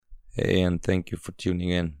Hey, and thank you for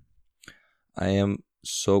tuning in. I am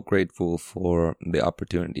so grateful for the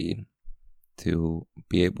opportunity to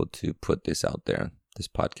be able to put this out there, this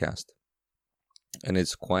podcast. And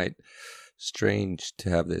it's quite strange to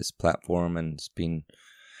have this platform, and it's been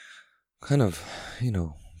kind of,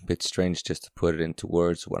 a bit strange just to put it into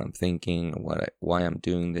words, what I'm thinking, why I'm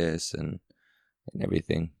doing this, and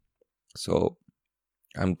everything. So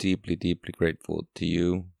I'm deeply, deeply grateful to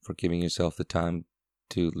you for giving yourself the time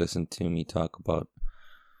to listen to me talk about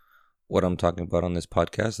what I'm talking about on this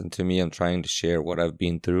podcast. And to me, I'm trying to share what I've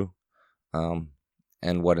been through, and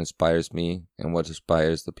what inspires me and what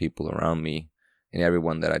inspires the people around me and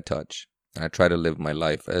everyone that I touch. And I try to live my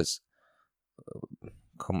life as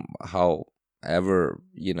however,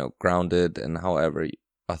 grounded and however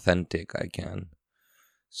authentic I can.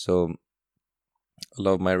 So I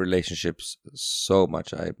love my relationships so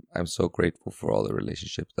much. I'm so grateful for all the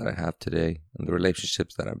relationships that I have today and the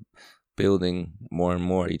relationships that I'm building more and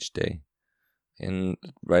more each day. And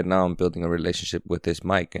right now I'm building a relationship with this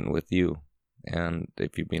mic and with you. And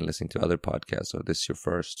if you've been listening to other podcasts, or this is your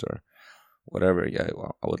first or whatever,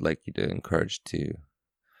 I would like you to encourage to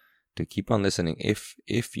keep on listening if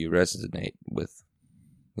you resonate with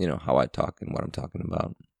how I talk and what I'm talking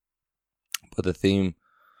about. But the theme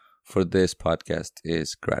for this podcast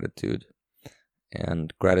is gratitude,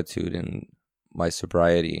 and gratitude in my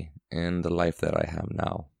sobriety and the life that I have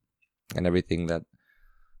now and everything that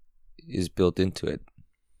is built into it.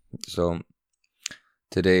 So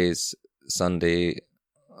today is Sunday,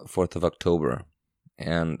 4th of October,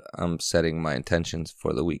 and I'm setting my intentions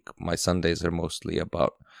for the week. My Sundays are mostly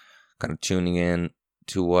about kind of tuning in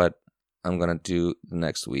to what I'm going to do the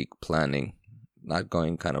next week, planning, not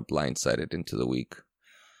going kind of blindsided into the week.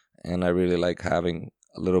 And I really like having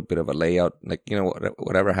a little bit of a layout, like,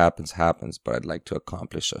 whatever happens, but I'd like to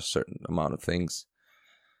accomplish a certain amount of things.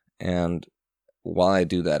 And while I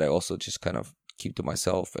do that, I also just kind of keep to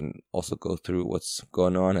myself and also go through what's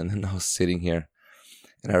going on. And then I was sitting here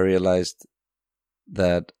and I realized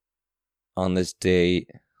that on this day,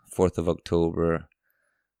 4th of October,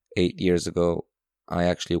 8 years ago, I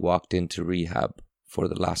actually walked into rehab for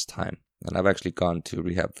the last time. And I've actually gone to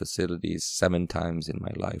rehab facilities 7 times in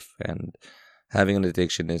my life. And having an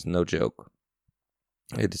addiction is no joke.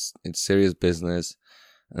 It's serious business.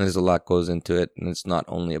 And there's a lot goes into it. And it's not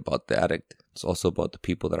only about the addict. It's also about the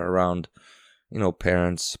people that are around.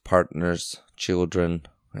 Parents, partners, children,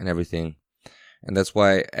 and everything. And that's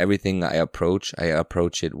why everything I approach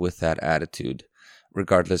it with that attitude.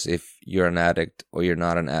 Regardless if you're an addict or you're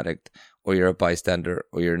not an addict, or you're a bystander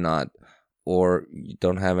or you're not, or you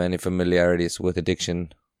don't have any familiarities with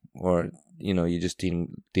addiction, or you're just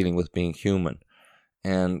dealing with being human.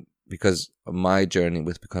 And because my journey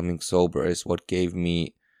with becoming sober is what gave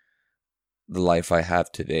me the life I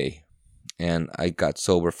have today. And I got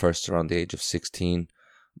sober first around the age of 16,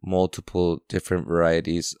 multiple different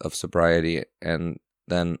varieties of sobriety, and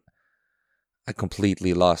then I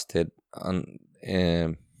completely lost it when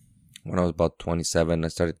I was about 27. I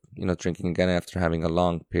started drinking again after having a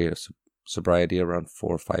long period of sobriety, around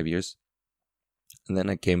 4 or 5 years. And then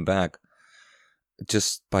I came back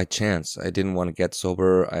just by chance. I didn't want to get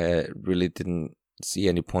sober. I really didn't see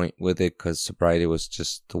any point with it, because sobriety was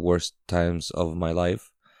just the worst times of my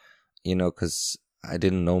life, because I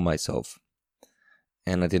didn't know myself,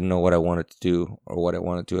 and I didn't know what I wanted to do or what I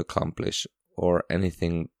wanted to accomplish or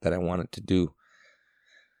anything that I wanted to do,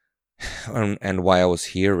 and why I was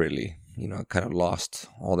here, really. I kind of lost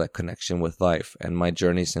all that connection with life. And my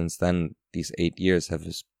journey since then, these 8 years,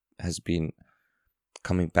 has been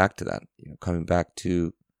coming back to that, coming back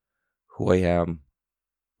to who I am,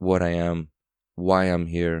 what I am, why I'm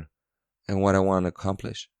here, and what I want to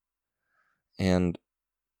accomplish. And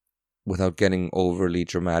without getting overly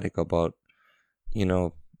dramatic about,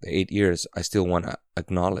 the 8 years, I still want to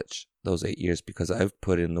acknowledge those 8 years, because I've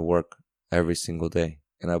put in the work every single day.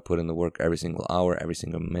 And I put in the work every single hour, every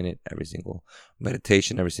single minute, every single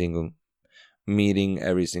meditation, every single meeting,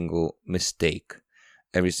 every single mistake,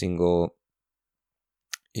 every single,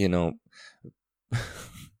 there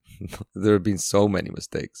have been so many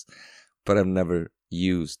mistakes, but I've never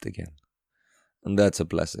used again. And that's a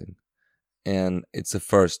blessing. And it's the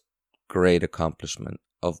first great accomplishment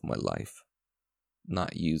of my life,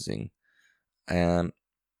 not using. And,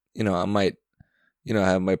 I might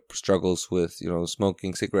have my struggles with,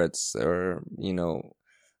 smoking cigarettes, or,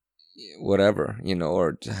 whatever,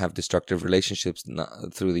 or to have destructive relationships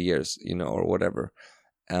through the years, or whatever.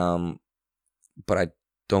 But I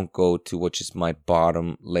don't go to which is my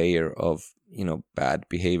bottom layer of, bad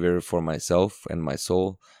behavior for myself and my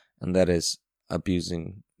soul. And that is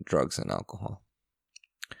abusing drugs and alcohol.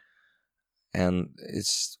 And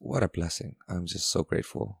it's what a blessing. I'm just so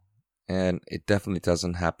grateful. And it definitely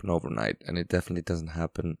doesn't happen overnight, and it definitely doesn't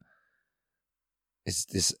happen.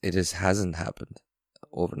 Hasn't happened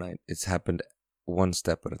overnight. It's happened one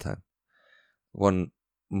step at a time, one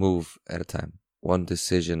move at a time, one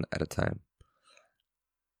decision at a time,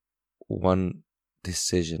 one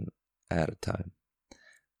decision at a time.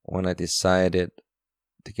 When I decided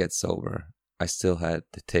to get sober, I still had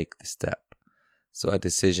to take the step. So a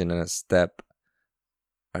decision and a step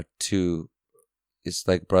are two. It's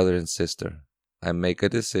like brother and sister. I make a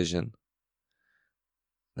decision.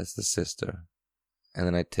 That's the sister. And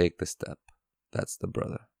then I take the step. That's the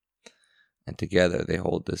brother. And together they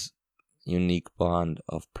hold this unique bond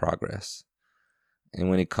of progress. And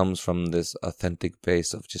when it comes from this authentic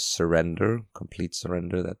base of just surrender, complete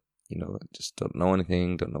surrender, that, just don't know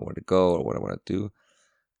anything, don't know where to go or what I want to do,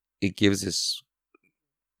 it gives this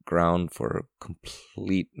ground for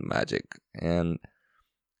complete magic and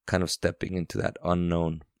kind of stepping into that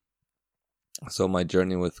unknown. So my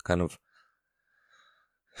journey with kind of,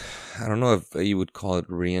 I don't know if you would call it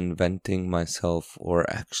reinventing myself, or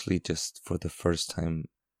actually just for the first time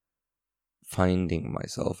finding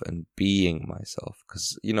myself and being myself.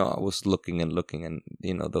 Because, I was looking and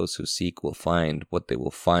those who seek will find. What they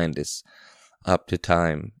will find is up to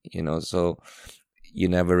time, so you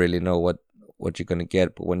never really know what you're going to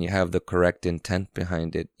get. But when you have the correct intent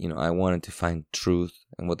behind it, I wanted to find truth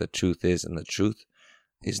and what the truth is. And the truth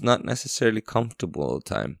is not necessarily comfortable all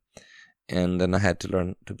the time. And then I had to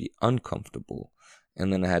learn to be uncomfortable.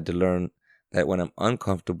 And then I had to learn that when I'm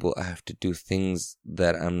uncomfortable, I have to do things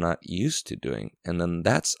that I'm not used to doing. And then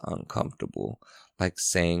that's uncomfortable. Like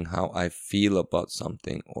saying how I feel about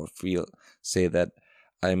something, or say that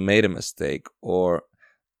I made a mistake, or,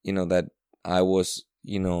 that I was,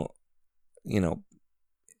 in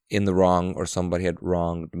the wrong, or somebody had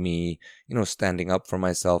wronged me, standing up for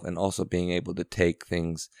myself, and also being able to take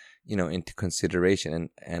things, into consideration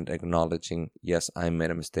and acknowledging, yes, I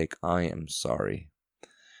made a mistake. I am sorry.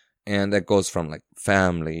 And that goes from like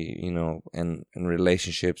family, and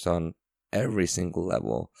relationships on every single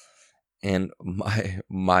level. And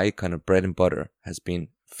my kind of bread and butter has been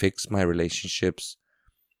fix my relationships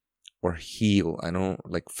or heal. I don't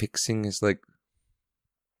like, fixing is like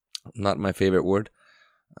not my favorite word.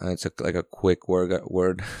 It's like a quick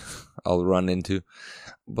word I'll run into.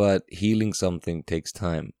 But healing something takes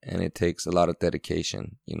time, and it takes a lot of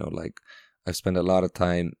dedication. Like I've spent a lot of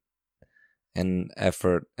time and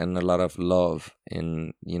effort and a lot of love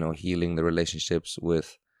in, healing the relationships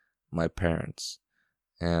with my parents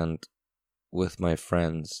and with my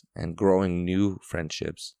friends, and growing new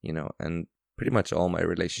friendships, and pretty much all my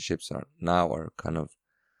relationships are kind of,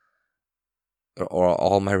 or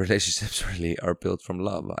all my relationships really are built from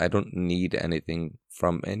love. I don't need anything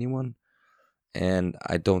from anyone, and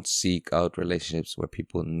I don't seek out relationships where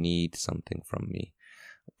people need something from me.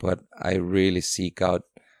 But I really seek out,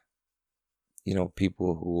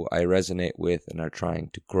 people who I resonate with and are trying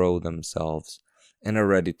to grow themselves and are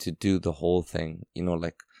ready to do the whole thing,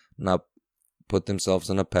 like not put themselves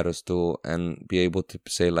on a pedestal, and be able to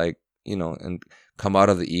say like, and come out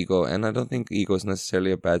of the ego. And I don't think ego is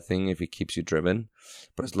necessarily a bad thing if it keeps you driven,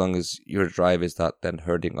 but as long as your drive is not then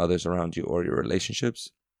hurting others around you or your relationships.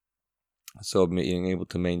 So being able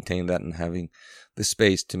to maintain that and having the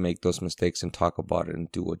space to make those mistakes and talk about it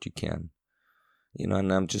and do what you can.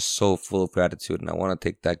 And I'm just so full of gratitude, and I want to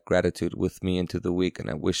take that gratitude with me into the week. And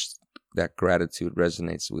I wish that gratitude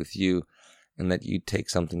resonates with you, and that you take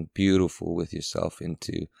something beautiful with yourself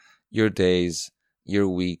into your days, your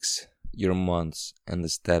weeks, your months, and the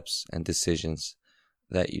steps and decisions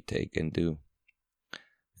that you take and do.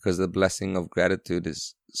 Because the blessing of gratitude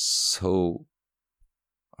is so,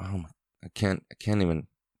 I can't even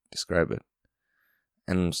describe it.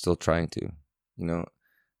 And I'm still trying to,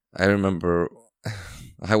 I remember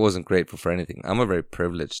I wasn't grateful for anything. I'm a very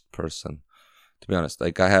privileged person, to be honest.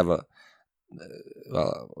 Like I have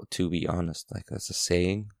to be honest, like that's a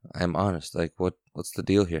saying. I'm honest. Like what's the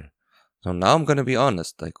deal here? So now I'm going to be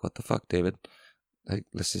honest. Like, what the fuck, David? Like,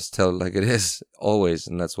 let's just tell it like it is always.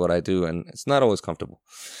 And that's what I do. And it's not always comfortable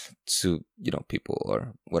to, people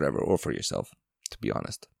or whatever, or for yourself, to be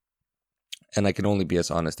honest. And I can only be as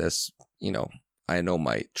honest as, I know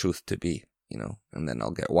my truth to be, and then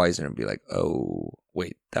I'll get wiser and be like, oh,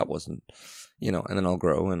 wait, that wasn't, and then I'll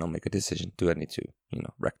grow and I'll make a decision. Do I need to,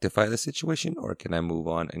 rectify the situation, or can I move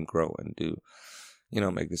on and grow and do,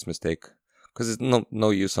 make this mistake? Because it's no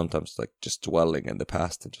use sometimes like just dwelling in the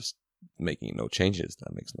past and just making no changes.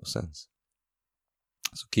 That makes no sense.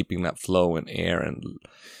 So keeping that flow and air and,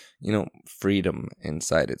 freedom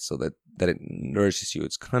inside it, so that it nourishes you.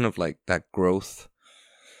 It's kind of like that growth.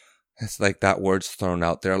 It's like that word's thrown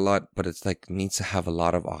out there a lot, but it's like it needs to have a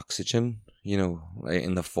lot of oxygen, like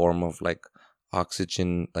in the form of like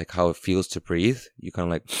oxygen, like how it feels to breathe. You kind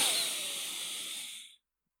of like,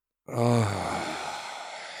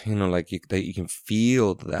 like you can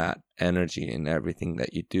feel that energy in everything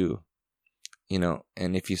that you do,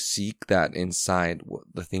 and if you seek that inside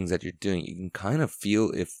the things that you're doing, you can kind of feel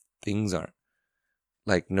if things are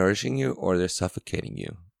like nourishing you or they're suffocating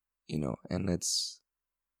you, and it's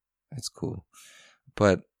cool.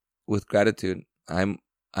 But with gratitude, I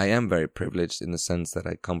am very privileged in the sense that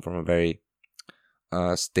I come from a very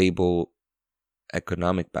stable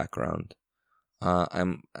economic background.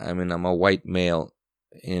 I'm a white male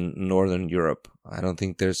in Northern Europe. I don't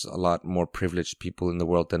think there's a lot more privileged people in the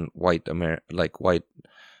world than white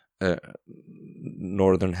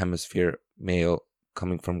Northern Hemisphere male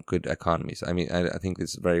coming from good economies. I mean, I think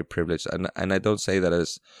it's very privileged, and I don't say that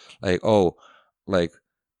as like, oh, like,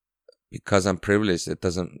 because I'm privileged,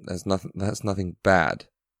 that's nothing bad.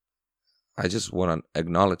 I just want to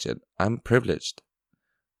acknowledge it. I'm privileged,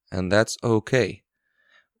 and that's okay.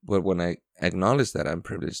 But when I acknowledge that I'm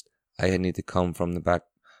privileged, I need to come from the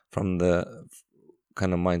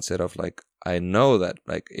kind of mindset of like, I know that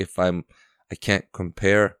like I can't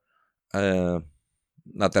compare,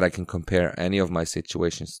 not that I can compare any of my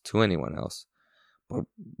situations to anyone else, but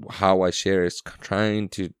how I share is trying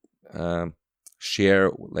to share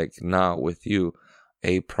like now with you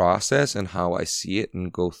a process and how I see it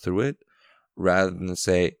and go through it, rather than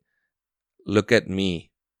say, look at me,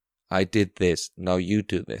 I did this, now you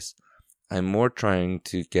do this. I'm more trying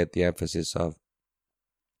to get the emphasis of,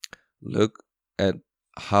 look at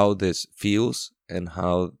how this feels and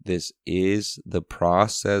how this is the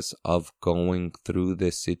process of going through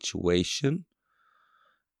this situation.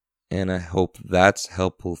 And I hope that's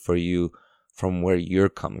helpful for you from where you're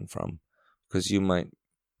coming from. Because you might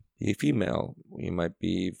be female, you might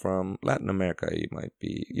be from Latin America, you might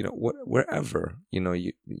be, wherever,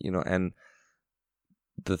 and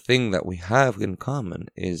the thing that we have in common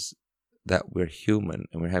is that we're human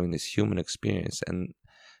and we're having this human experience. And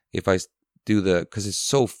if I do because it's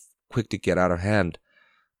so quick to get out of hand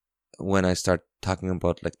when I start talking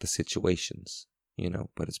about like the situations,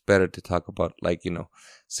 but it's better to talk about like,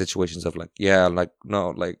 situations of like, yeah, like,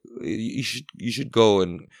 no, like you should go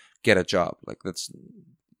and get a job. Like that's,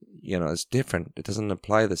 it's different. It doesn't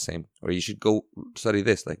apply the same. Or you should go study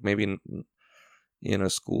this. Like maybe,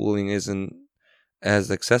 schooling isn't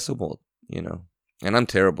as accessible, and I'm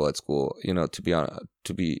terrible at school, to be honest,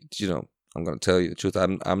 I'm going to tell you the truth. I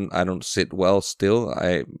don't sit well still.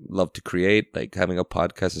 I love to create. Like having a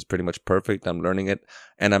podcast is pretty much perfect. I'm learning it,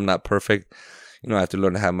 and I'm not perfect. I have to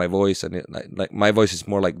learn to have my voice, and like my voice is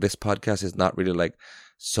more like this podcast is not really like,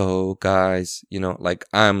 so guys, like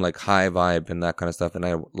I'm like high vibe and that kind of stuff. And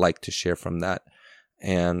I like to share from that,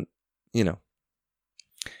 and,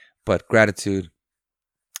 but gratitude,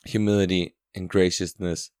 humility, and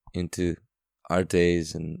graciousness into our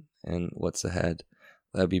days and what's ahead.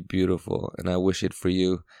 That'd be beautiful, and I wish it for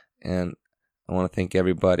you. And I want to thank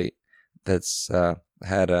everybody that's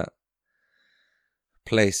had a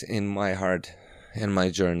place in my heart and my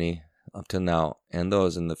journey up to now, and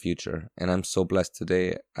those in the future. And I'm so blessed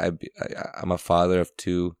today. I'm a father of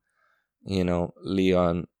two,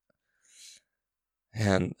 Leon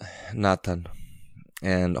and Nathan,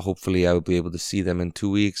 and hopefully I will be able to see them in 2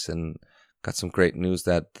 weeks. And got some great news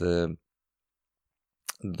that the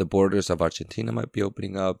borders of Argentina might be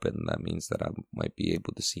opening up, and that means that I might be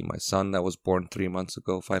able to see my son that was born 3 months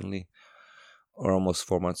ago finally, or almost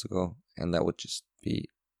 4 months ago. And that would just be,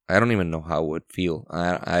 I don't even know how it would feel.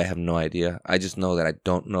 I have no idea. I just know that I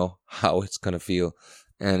don't know how it's going to feel,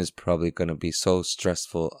 and it's probably going to be so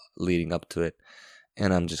stressful leading up to it,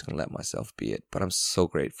 and I'm just going to let myself be it. But I'm so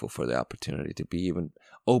grateful for the opportunity to be even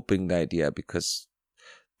opening the idea, because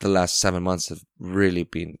the last 7 months have really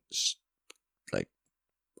been, like,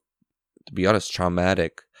 to be honest,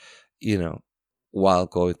 traumatic, while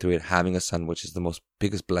going through it, having a son, which is the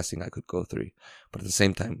biggest blessing I could go through. But at the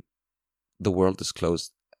same time, the world is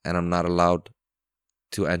closed, and I'm not allowed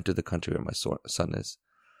to enter the country where my son is.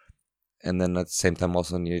 And then at the same time,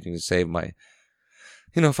 also needing to save my,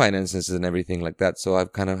 finances and everything like that. So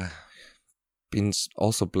I've kind of been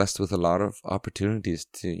also blessed with a lot of opportunities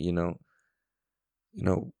to,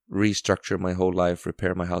 restructure my whole life,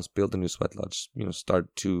 repair my house, build a new sweat lodge,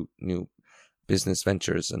 start 2 new business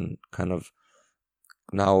ventures, and kind of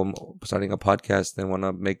now I'm starting a podcast and want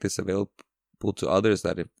to make this available to others,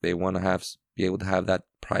 that if they want to be able to have that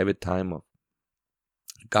private time of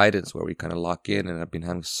guidance where we kind of lock in, and I've been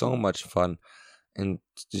having so much fun and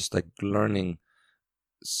just like learning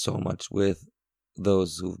so much with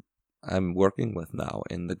those who I'm working with now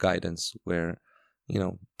in the guidance, where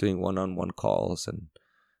doing one-on-one calls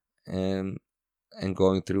and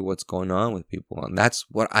going through what's going on with people. And that's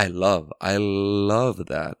what I love. I love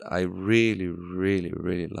that. I really, really,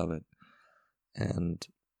 really love it. And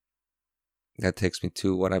that takes me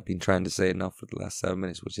to what I've been trying to say now for the last 7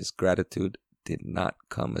 minutes, which is gratitude did not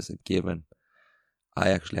come as a given. I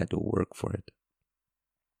actually had to work for it.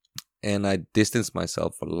 And I distanced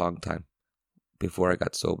myself for a long time before I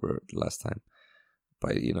got sober the last time.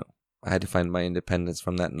 But, I had to find my independence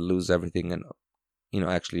from that and lose everything and,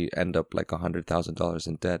 actually end up like $100,000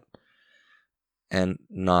 in debt and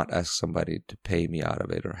not ask somebody to pay me out of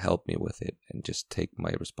it or help me with it, and just take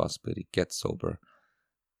my responsibility, get sober,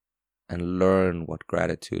 and learn what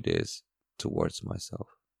gratitude is towards myself.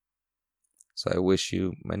 So I wish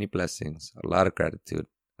you many blessings, a lot of gratitude,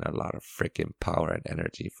 and a lot of freaking power and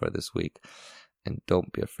energy for this week. And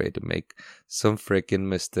don't be afraid to make some freaking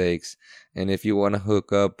mistakes. And if you want to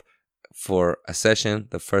hook up for a session,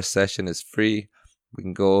 the first session is free. We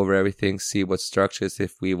can go over everything, see what structures,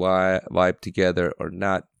 if we vibe together or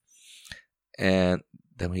not. And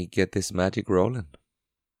then we get this magic rolling.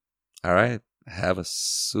 All right. Have a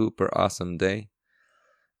super awesome day.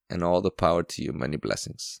 And all the power to you. Many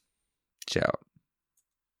blessings. Ciao.